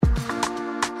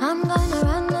I'm gonna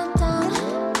run them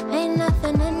down. Ain't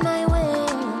nothing in my way.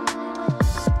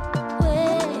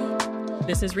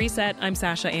 This is Reset. I'm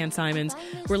Sasha-Ann Simons.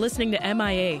 We're listening to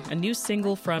MIA, a new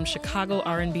single from Chicago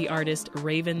R&B artist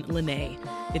Ravyn Lenae.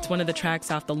 It's one of the tracks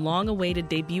off the long-awaited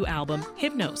debut album,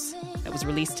 Hypnos, that was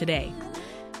released today.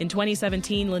 In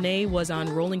 2017, Lenae was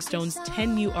on Rolling Stone's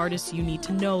 10 New Artists You Need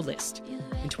to Know list.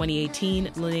 In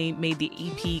 2018, Lenae made the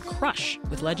EP Crush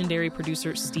with legendary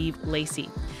producer Steve Lacy.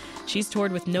 She's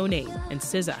toured with No Name and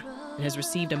SZA and has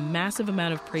received a massive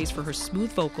amount of praise for her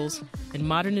smooth vocals and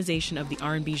modernization of the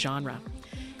R&B genre.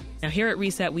 Now, here at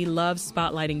Reset, we love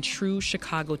spotlighting true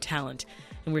Chicago talent,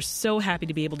 and we're so happy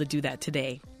to be able to do that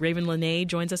today. Ravyn Lenae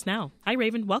joins us now. Hi,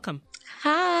 Ravyn. Welcome.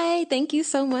 Hi. Thank you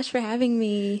so much for having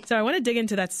me. So I want to dig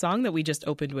into that song that we just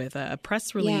opened with, a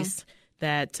press release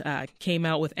that came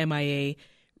out with MIA.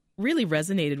 Really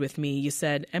resonated with me. You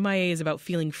said MIA is about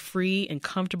feeling free and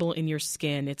comfortable in your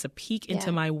skin. It's a peek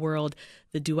into my world,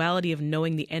 the duality of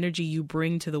knowing the energy you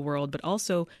bring to the world, but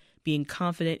also being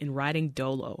confident in riding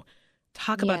dolo.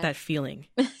 Talk about that feeling.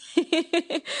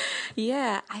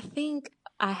 Yeah, I think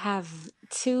I have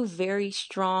two very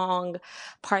strong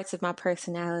parts of my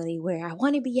personality where I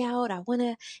want to be out, I want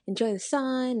to enjoy the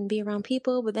sun and be around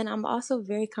people, but then I'm also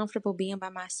very comfortable being by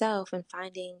myself and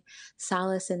finding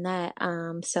solace in that.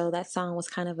 So that song was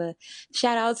kind of a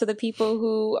shout out to the people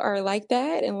who are like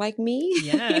that and like me.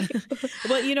 Yeah.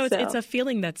 Well, you know, it's a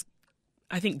feeling that's,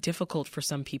 I think, difficult for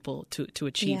some people to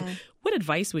achieve. Yeah. What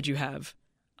advice would you have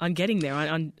on getting there,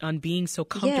 on being so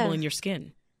comfortable in your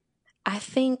skin? I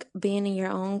think being in your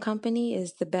own company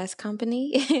is the best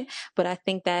company, but I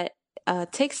think that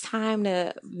takes time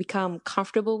to become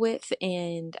comfortable with,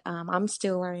 and I'm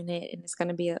still learning it, and it's going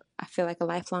to be, I feel like, a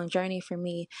lifelong journey for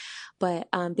me, but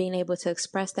being able to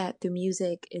express that through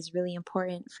music is really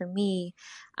important for me,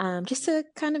 just to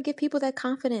kind of give people that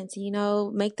confidence, you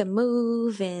know, make them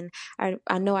move, and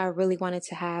I know I really wanted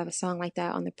to have a song like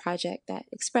that on the project that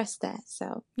expressed that,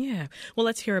 so. Yeah. Well,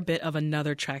 let's hear a bit of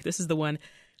another track. This is the one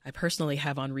I personally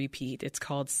have on repeat. It's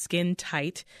called Skin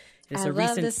Tight. It's a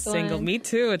recent single. Me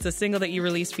too. It's a single that you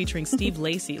released featuring Steve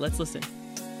Lacy. Let's listen.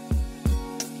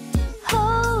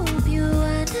 Hope you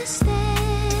understand.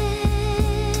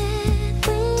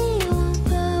 We won't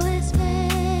go as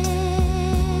planned.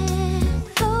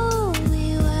 Hold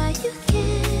me while you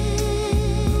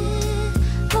can.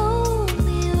 Hold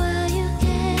me while you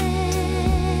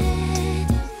can.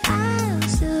 I'll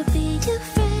still be your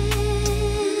friend.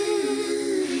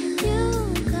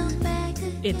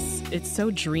 It's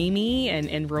so dreamy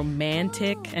and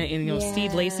romantic. And you know,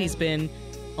 Steve Lacy's been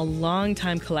a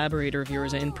longtime collaborator of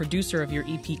yours and producer of your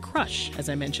EP Crush, as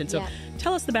I mentioned. So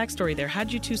tell us the backstory there. How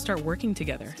did you two start working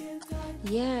together?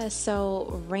 Yeah,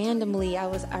 so randomly, I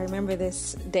remember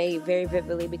this day very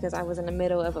vividly because I was in the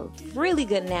middle of a really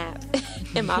good nap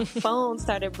and my phone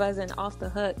started buzzing off the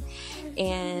hook,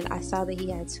 and I saw that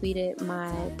he had tweeted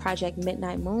my project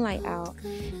Midnight Moonlight out,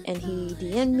 and he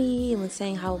DM'd me and was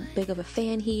saying how big of a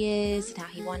fan he is and how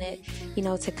he wanted, you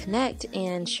know, to connect.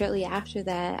 And shortly after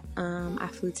that, I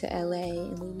flew to LA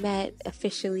and we met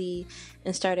officially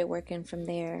and started working from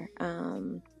there.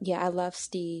 I love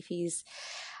Steve.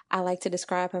 I like to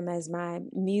describe him as my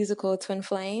musical twin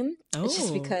flame. It's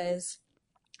just because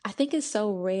I think it's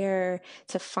so rare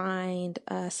to find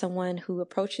someone who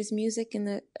approaches music in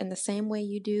the same way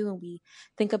you do, and we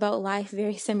think about life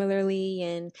very similarly.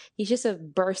 And he's just a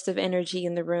burst of energy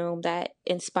in the room that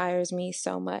inspires me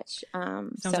so much.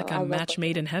 Sounds like a match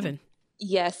made in heaven.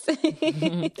 Yes.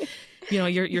 You know,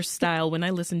 your style. When I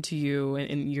listen to you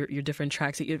and your different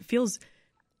tracks, it feels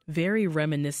very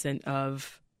reminiscent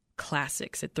of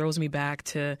classics. It throws me back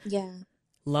to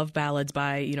love ballads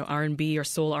by, you know, R&B or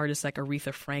soul artists like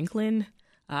Aretha Franklin.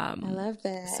 I love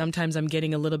that. Sometimes I'm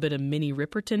getting a little bit of Minnie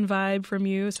Riperton vibe from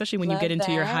you, especially when you get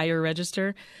into your higher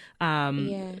register.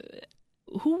 Who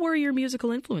were your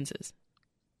musical influences?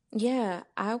 Yeah,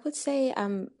 I would say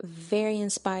I'm very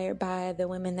inspired by the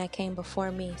women that came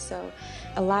before me. So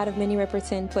a lot of Minnie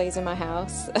Riperton plays in my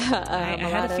house. I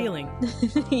had a feeling.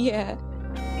 Yeah.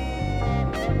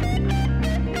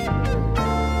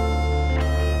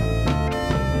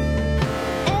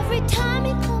 Every time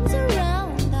he comes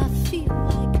around, I feel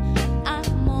like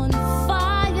I'm on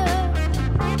fire.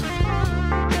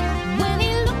 When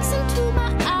he looks into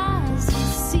my eyes, he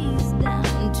sees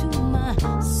down to my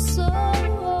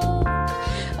soul.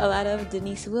 A lot of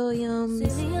Denise Williams.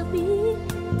 Silly of me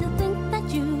to think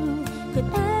that you could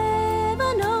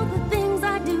ever know the things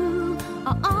I do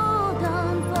are all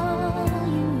done for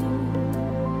you.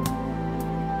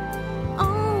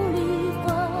 Only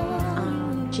for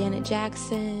you. Janet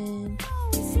Jackson.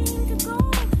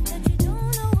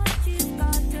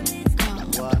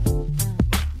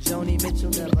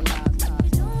 Mitchell never lies.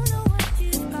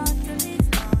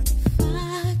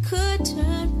 I could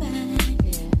turn back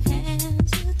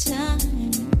hands of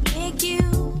time, make you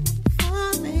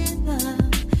fall in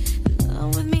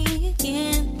love with me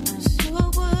again.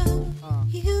 So would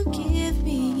you give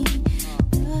me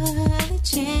the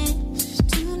chance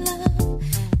to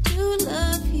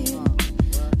love you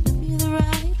the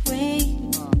right way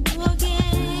again.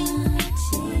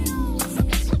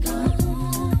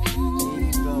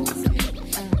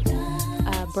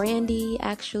 Brandy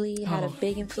actually had a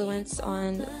big influence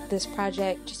on this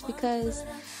project just because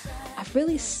I've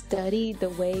really studied the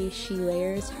way she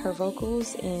layers her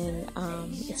vocals, and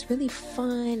it's really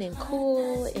fun and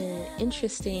cool and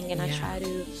interesting, and I try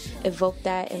to evoke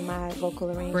that in my vocal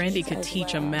arrangements. Brandy could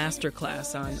teach a master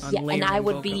class on layering and I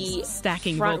would vocals, be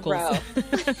stacking front vocals.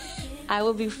 row. I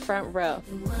would be front row.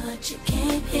 What you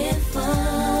came here for? I'm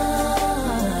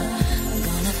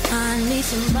gonna find me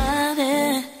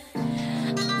somebody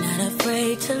not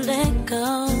afraid to let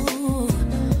go.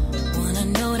 Wanna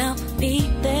know that I'll be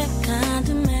that kind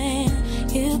of man.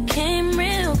 You came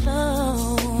real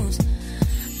close,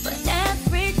 but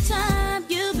every time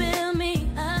you build me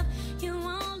up, you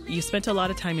won't. You spent a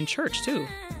lot of time in church too,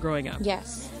 growing up.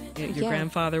 Yes. Your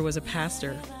grandfather was a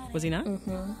pastor, was he not?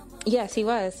 Mm-hmm. Yes, he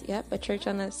was. Yep, a church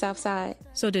on the south side.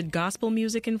 So did gospel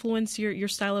music influence your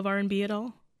style of R&B at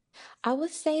all? I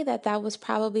would say that was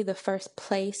probably the first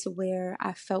place where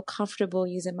I felt comfortable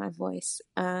using my voice.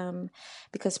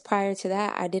 Because prior to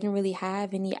that, I didn't really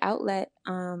have any outlet,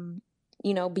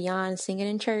 beyond singing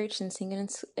in church and singing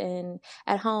in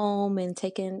at home and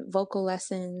taking vocal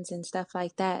lessons and stuff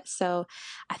like that. So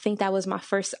I think that was my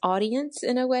first audience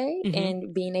in a way,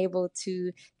 and being able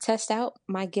to test out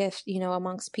my gift,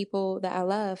 amongst people that I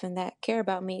love and that care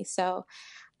about me. So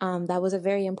that was a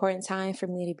very important time for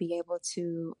me to be able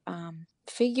to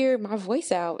figure my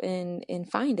voice out and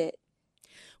find it.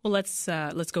 Well, let's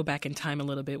go back in time a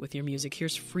little bit with your music.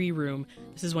 Here's Free Room.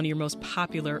 This is one of your most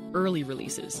popular early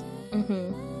releases.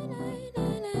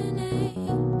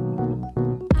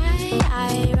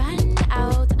 I run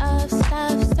out of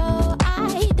stuff, so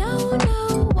I don't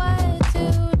know what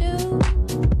to do.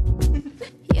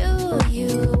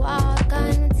 You walk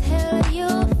until you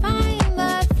find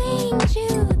the things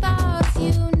you thought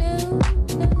you knew.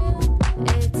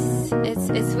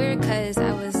 It's weird because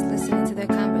I was listening to their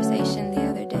conversation the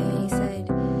other day. He said,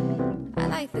 I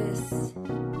like this.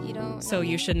 You don't. So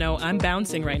you should know I'm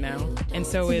bouncing right now, and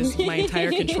so is my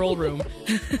entire control room.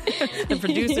 The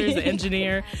producers, the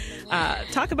engineer.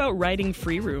 Talk about writing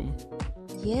Free Room.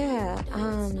 Yeah,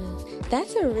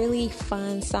 that's a really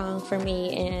fun song for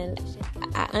me, and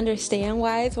I understand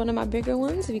why it's one of my bigger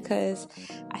ones, because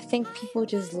I think people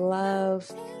just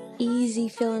love easy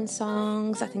feeling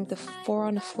songs. I think the 4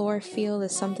 on the floor feel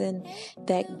is something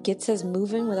that gets us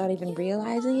moving without even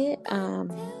realizing it.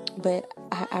 But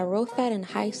I wrote that in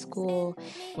high school.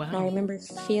 Wow. And I remember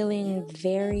feeling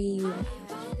very,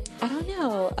 I don't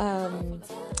know,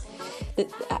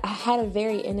 I had a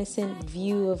very innocent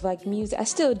view of like music. I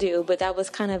still do, but that was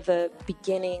kind of the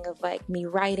beginning of like me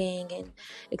writing and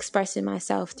expressing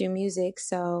myself through music.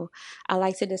 So I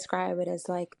like to describe it as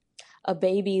like a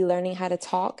baby learning how to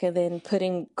talk and then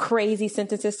putting crazy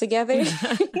sentences together.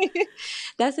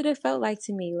 That's what it felt like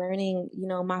to me, learning,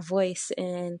 my voice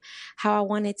and how I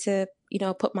wanted to,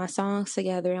 put my songs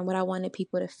together and what I wanted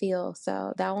people to feel.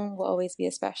 So that one will always be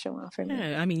a special one for me.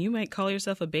 Yeah, I mean, you might call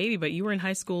yourself a baby, but you were in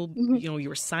high school, you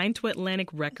were signed to Atlantic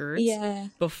Records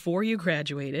before you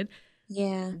graduated.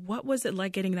 Yeah. What was it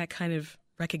like getting that kind of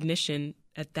recognition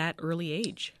at that early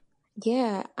age?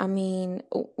 Yeah, I mean,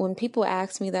 when people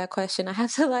ask me that question, I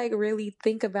have to like really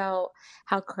think about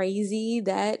how crazy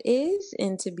that is,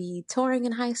 and to be touring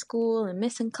in high school and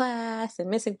missing class and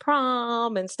missing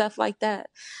prom and stuff like that.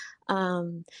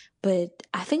 But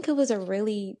I think it was a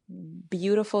really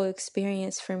beautiful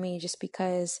experience for me, just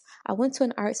because I went to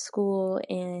an art school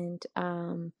and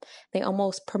they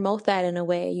almost promote that in a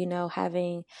way,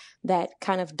 having that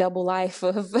kind of double life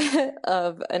of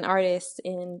of an artist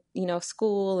in,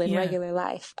 school and regular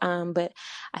life. But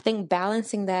I think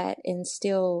balancing that and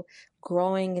still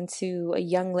growing into a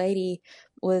young lady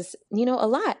was, a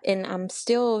lot. And I'm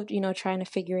still, trying to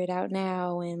figure it out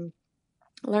now and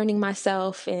learning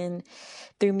myself and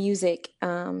through music.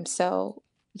 So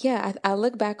yeah, I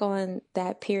look back on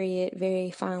that period very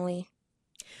fondly.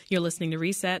 You're listening to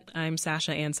Reset. I'm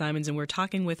Sasha-Ann Simons, and we're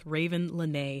talking with Ravyn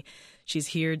Lenae. She's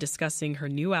here discussing her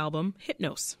new album,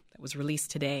 Hypnos, that was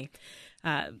released today.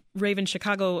 Ravyn,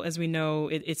 Chicago, as we know,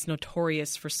 it's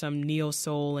notorious for some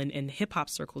neo-soul and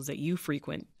hip-hop circles that you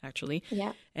frequent, actually.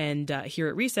 Yeah. And here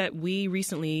at Reset, we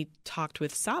recently talked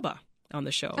with Saba on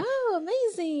the show. Oh,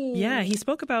 amazing. Yeah, he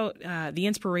spoke about the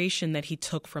inspiration that he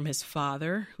took from his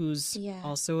father, who's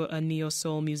also a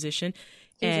neo-soul musician.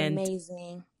 He's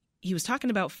amazing. He was talking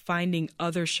about finding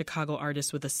other Chicago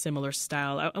artists with a similar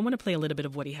style. I want to play a little bit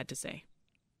of what he had to say.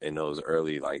 In those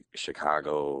early, like,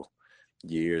 Chicago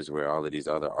years where all of these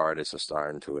other artists are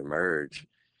starting to emerge,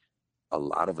 a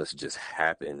lot of us just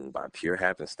happen by pure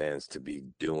happenstance to be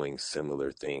doing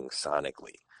similar things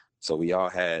sonically. So we all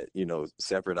had,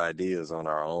 separate ideas on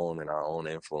our own and our own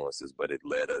influences, but it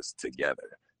led us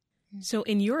together. So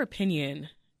in your opinion,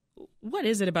 what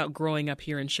is it about growing up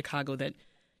here in Chicago that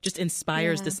just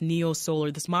inspires this neo-soul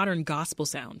or this modern gospel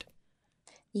sound?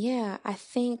 Yeah, I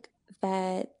think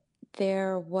that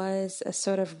there was a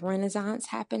sort of renaissance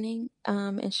happening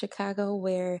in Chicago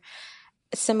where,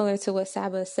 similar to what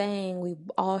Saba is saying, we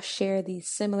all share these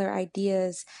similar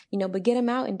ideas, but get them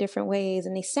out in different ways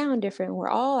and they sound different. We're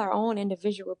all our own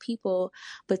individual people,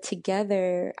 but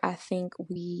together, I think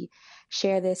we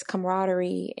share this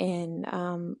camaraderie and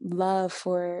love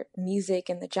for music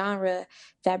and the genre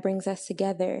that brings us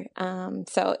together.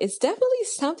 So it's definitely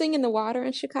something in the water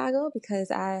in Chicago because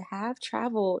I have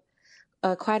traveled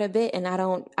quite a bit, and I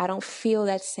don't feel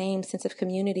that same sense of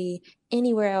community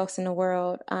anywhere else in the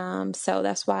world. So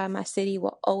that's why my city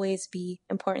will always be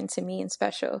important to me and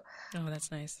special. Oh, that's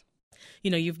nice.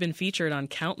 You've been featured on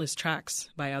countless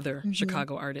tracks by other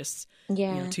Chicago artists.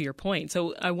 Yeah. To your point.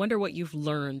 So I wonder what you've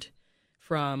learned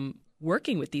from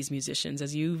working with these musicians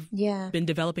as you've been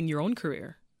developing your own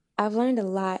career. I've learned a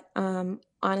lot.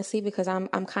 Honestly, because I'm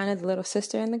kind of the little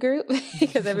sister in the group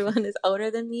because everyone is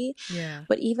older than me. Yeah.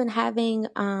 But even having,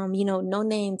 No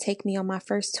Name take me on my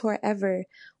first tour ever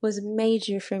was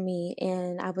major for me.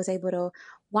 And I was able to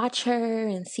watch her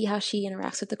and see how she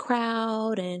interacts with the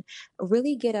crowd and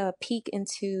really get a peek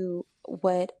into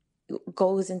what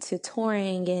goes into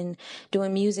touring and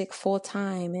doing music full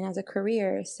time and as a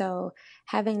career. So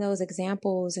having those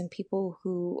examples and people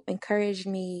who encouraged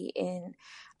me and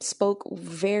spoke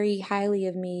very highly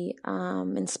of me,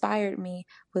 inspired me,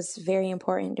 was very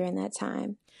important during that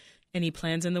time. Any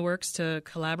plans in the works to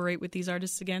collaborate with these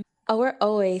artists again? Oh, we're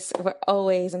always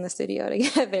in the studio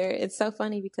together. It's so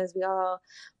funny because we all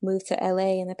moved to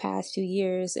LA in the past few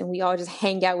years and we all just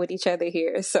hang out with each other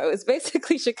here. So it's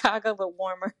basically Chicago, but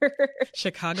warmer.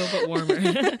 Chicago, but warmer.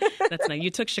 That's nice.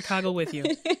 You took Chicago with you.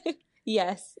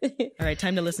 Yes. All right,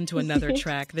 time to listen to another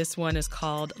track. This one is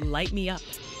called Light Me Up.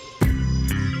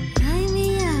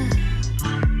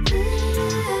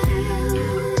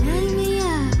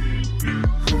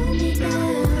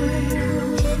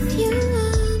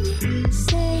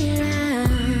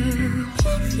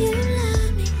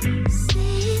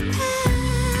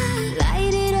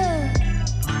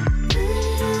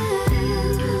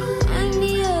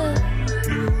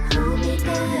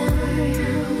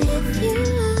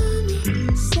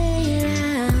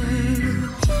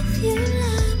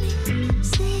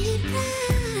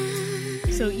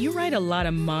 A lot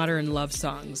of modern love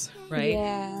songs, right?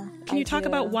 Yeah. Can you talk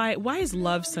about why is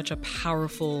love such a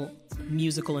powerful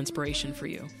musical inspiration for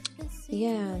you?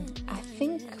 Yeah, I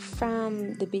think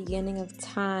from the beginning of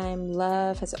time,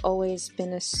 love has always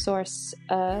been a source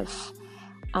of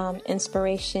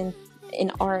inspiration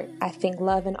in art. I think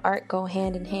love and art go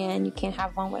hand in hand. You can't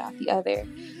have one without the other.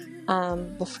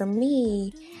 But for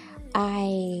me,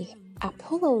 I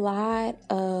pull a lot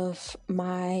of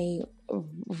my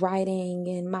writing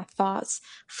and my thoughts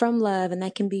from love, and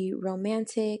that can be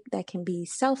romantic, that can be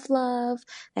self-love,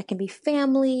 that can be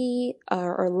family,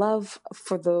 or love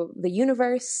for the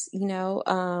universe,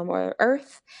 or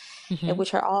earth,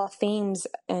 which are all themes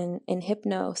in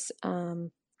Hypnos.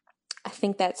 I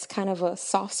think that's kind of a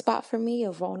soft spot for me,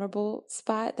 a vulnerable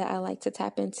spot that I like to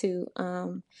tap into.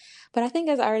 But I think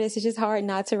as artists, it's just hard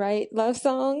not to write love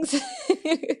songs.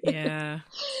 Yeah,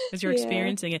 as you're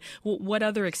experiencing it. What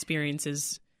other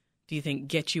experiences do you think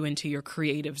get you into your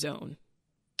creative zone?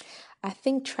 I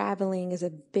think traveling is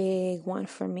a big one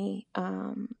for me.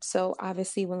 So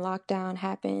obviously when lockdown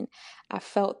happened, I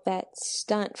felt that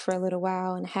stunt for a little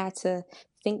while and had to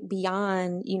think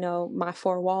beyond, my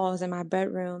four walls in my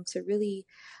bedroom to really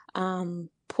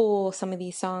pull some of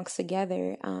these songs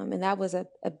together. And that was a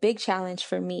big challenge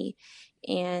for me.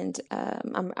 And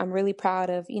I'm really proud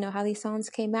of, how these songs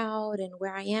came out and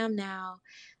where I am now.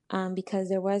 Because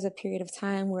there was a period of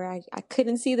time where I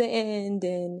couldn't see the end.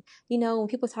 And, when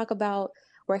people talk about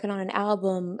working on an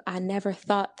album, I never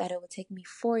thought that it would take me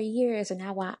 4 years. And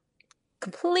now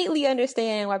completely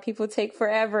understand why people take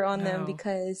forever on them, No.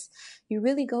 because you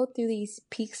really go through these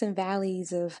peaks and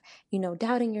valleys of,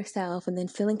 doubting yourself and then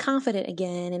feeling confident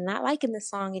again and not liking the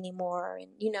song anymore.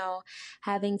 And,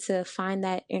 having to find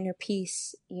that inner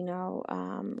peace,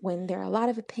 when there are a lot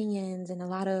of opinions and a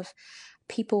lot of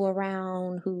people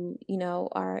around who,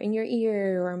 are in your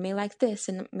ear or may like this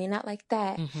and may not like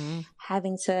that. Mm-hmm.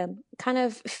 Having to kind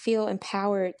of feel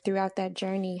empowered throughout that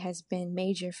journey has been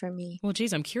major for me. Well,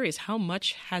 geez, I'm curious, how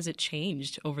much has it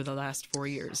changed over the last 4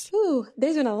 years? Ooh,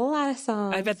 there's been a lot of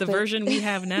songs. I bet the version we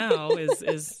have now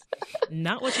is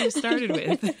not what you started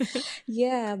with.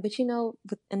 Yeah, but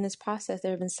in this process,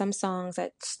 there have been some songs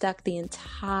that stuck the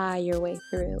entire way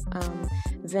through.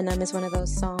 Venom is one of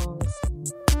those songs.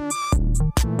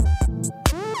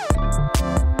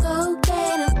 Go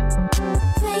get 'em,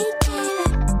 fake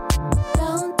it,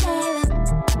 don't tell 'em,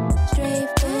 straight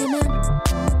venom.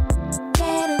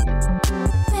 Get 'em,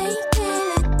 fake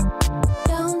it,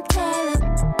 don't tell 'em,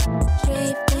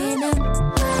 straight venom.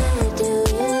 Why do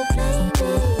you play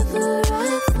me for a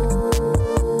fool?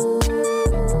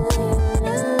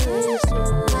 No, it's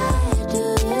true. Why do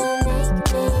you make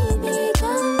me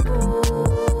become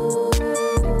cruel?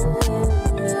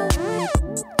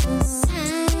 This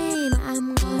time I'm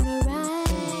gonna ride.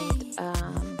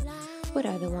 What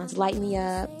other ones? Light Me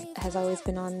Up has always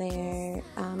been on there,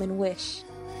 and Wish.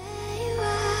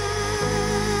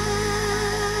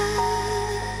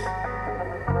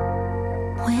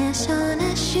 Wish on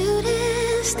a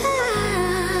shooting star.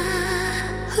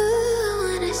 Ooh,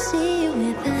 I wanna see you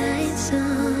with lights on.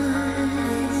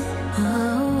 Oh,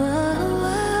 oh,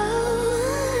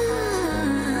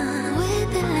 oh, with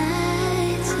the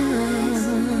lights on.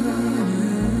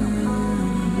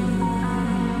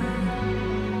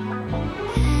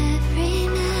 Every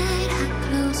night I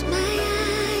close my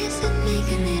eyes and make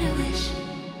a little wish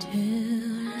to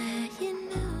let you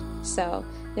know. So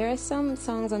there are some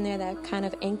songs on there that kind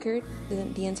of anchored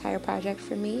the entire project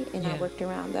for me, and I Yeah. worked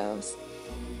around those.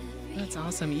 That's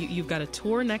awesome. You've got a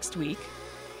tour next week.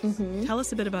 Mm-hmm. Tell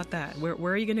us a bit about that. Where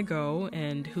are you going to go,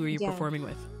 and who are you Yeah. performing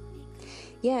with?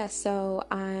 Yeah, so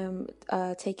I'm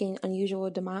taking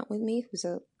Unusual Demont with me, who's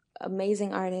an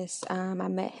amazing artist. I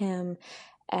met him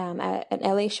at an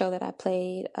LA show that I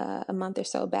played a month or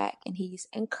so back, and he's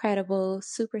incredible,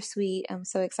 super sweet. I'm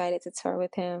so excited to tour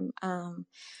with him.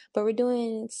 But we're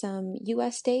doing some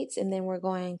US dates, and then we're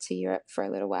going to Europe for a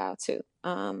little while too.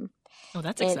 Oh,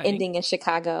 that's And exciting. ending in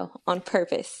Chicago on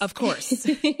purpose. Of course,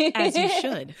 as you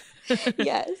should.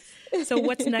 Yes. So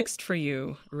what's next for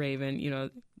you,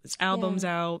 rRavyn? This album's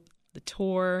out, the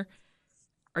tour.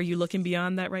 Are you looking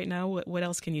beyond that right now? What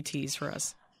else can you tease for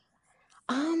us?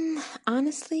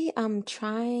 Honestly, I'm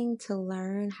trying to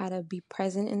learn how to be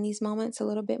present in these moments a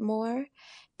little bit more,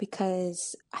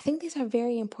 because I think these are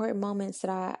very important moments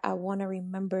that I want to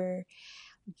remember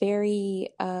very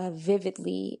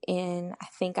vividly. And I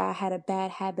think I had a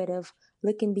bad habit of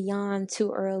looking beyond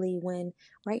too early, when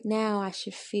right now I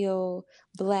should feel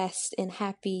blessed and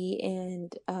happy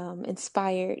and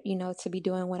inspired, to be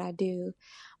doing what I do.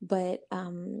 But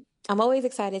I'm always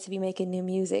excited to be making new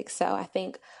music. So I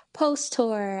think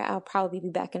post-tour, I'll probably be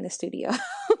back in the studio.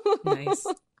 Nice.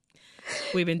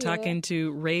 We've been talking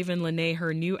to Ravyn Lenae.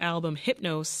 Her new album,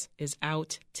 Hypnos, is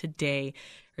out today.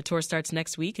 Her tour starts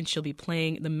next week, and she'll be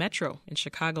playing the Metro in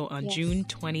Chicago on June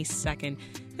 22nd.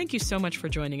 Thank you so much for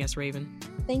joining us, Ravyn.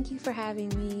 Thank you for having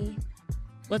me.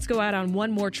 Let's go out on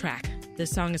one more track.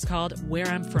 This song is called Where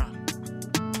I'm From.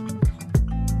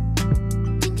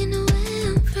 Thinking of where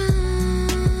I'm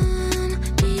from,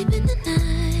 deep in the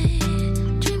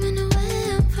night, dreaming of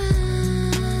where I'm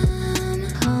from.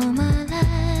 All my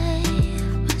life,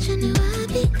 watching who I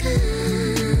become.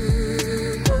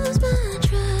 Who's my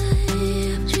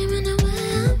tribe, dreaming of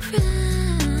where I'm from.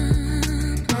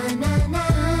 Na na na,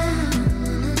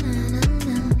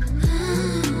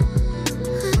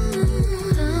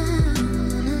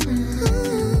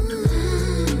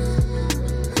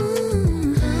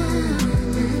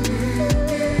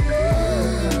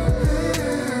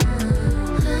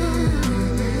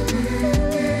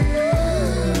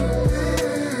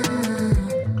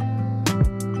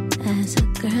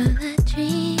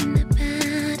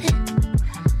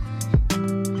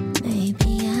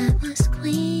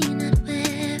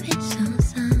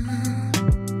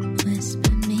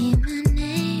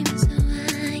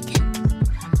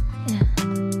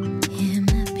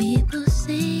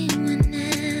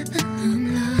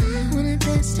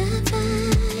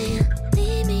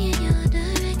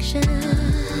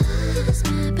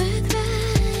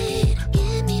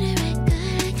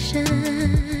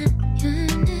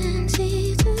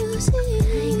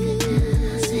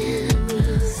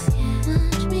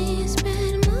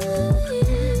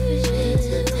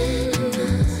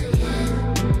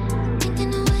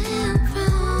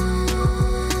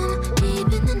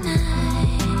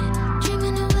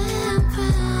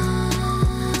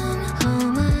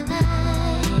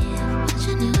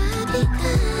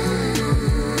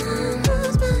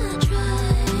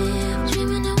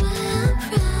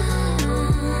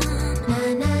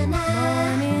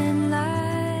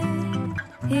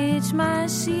 reach my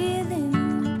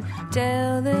ceiling.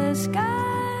 Tell the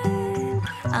sky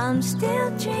I'm still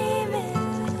dreaming.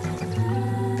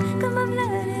 'Cause my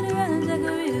blood, it runs like a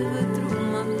river through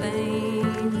my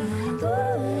veins.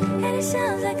 And it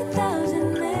sounds like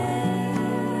 1,000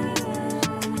 names.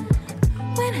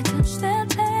 When I touch that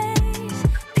place,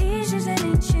 peace is an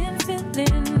ancient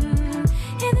feeling.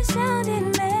 And the sound it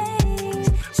makes,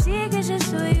 secrets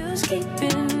just so use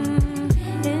keeping.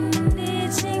 And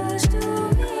it sings to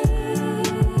me,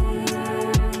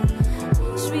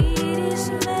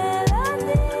 sweetest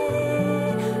melody.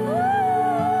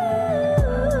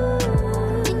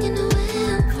 Thinking of where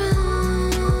I'm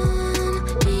from,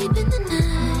 deep in the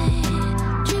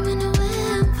night, dreaming of where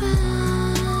I'm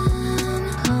from.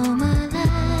 All my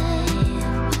life,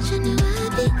 watching who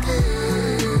I've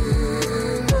become.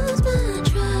 Lost my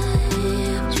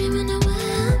drive, dreaming of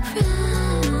where I'm from.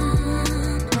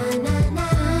 Na, na,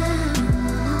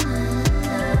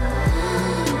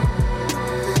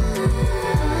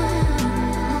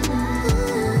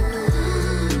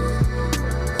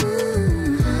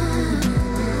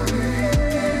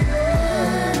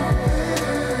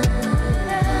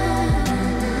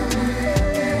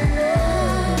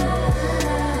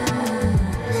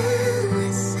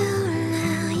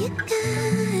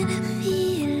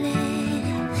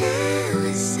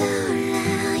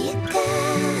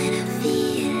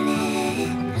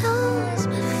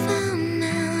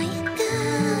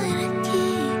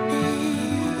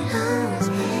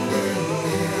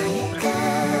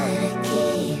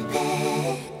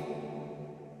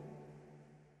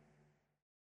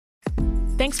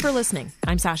 Thanks for listening.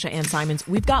 I'm Sasha-Ann Simons.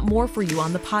 We've got more for you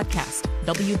on the podcast,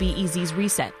 WBEZ's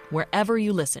Reset, wherever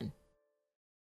you listen.